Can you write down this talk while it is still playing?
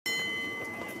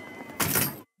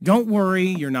Don't worry,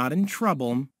 you're not in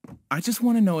trouble. I just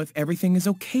want to know if everything is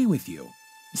okay with you.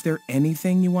 Is there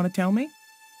anything you want to tell me?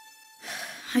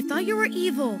 I thought you were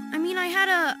evil. I had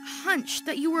a hunch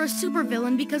that you were a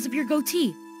supervillain because of your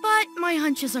goatee. But my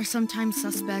hunches are sometimes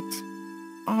suspect.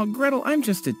 Oh, Gretel, I'm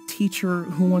just a teacher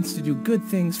who wants to do good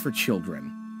things for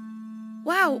children.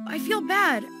 Wow, I feel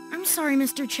bad. I'm sorry,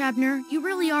 Mr. Chabner. You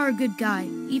really are a good guy,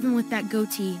 even with that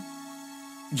goatee.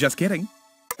 Just kidding.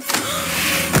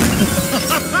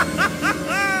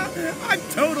 I'm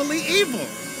totally evil.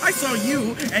 I saw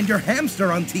you and your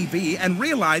hamster on TV and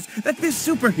realized that this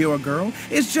superhero girl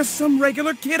is just some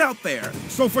regular kid out there.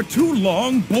 So for 2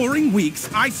 long, boring weeks,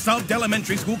 I subbed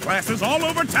elementary school classes all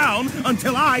over town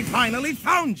until I finally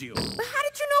found you. But how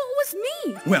did you know it was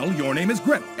me? Well, your name is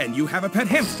Gretel, and you have a pet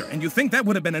hamster, and you think that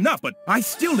would have been enough, but I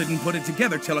still didn't put it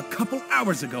together till a couple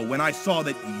hours ago when I saw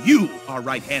that you are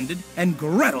right-handed, and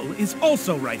Gretel is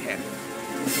also right-handed.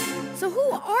 So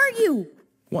who are you?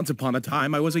 Once upon a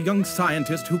time, I was a young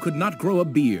scientist who could not grow a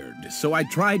beard, so I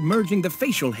tried merging the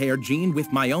facial hair gene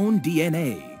with my own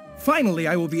DNA. Finally,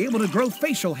 I will be able to grow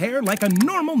facial hair like a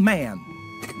normal man.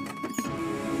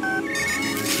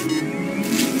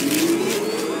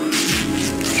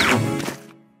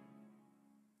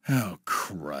 Oh,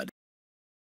 crud.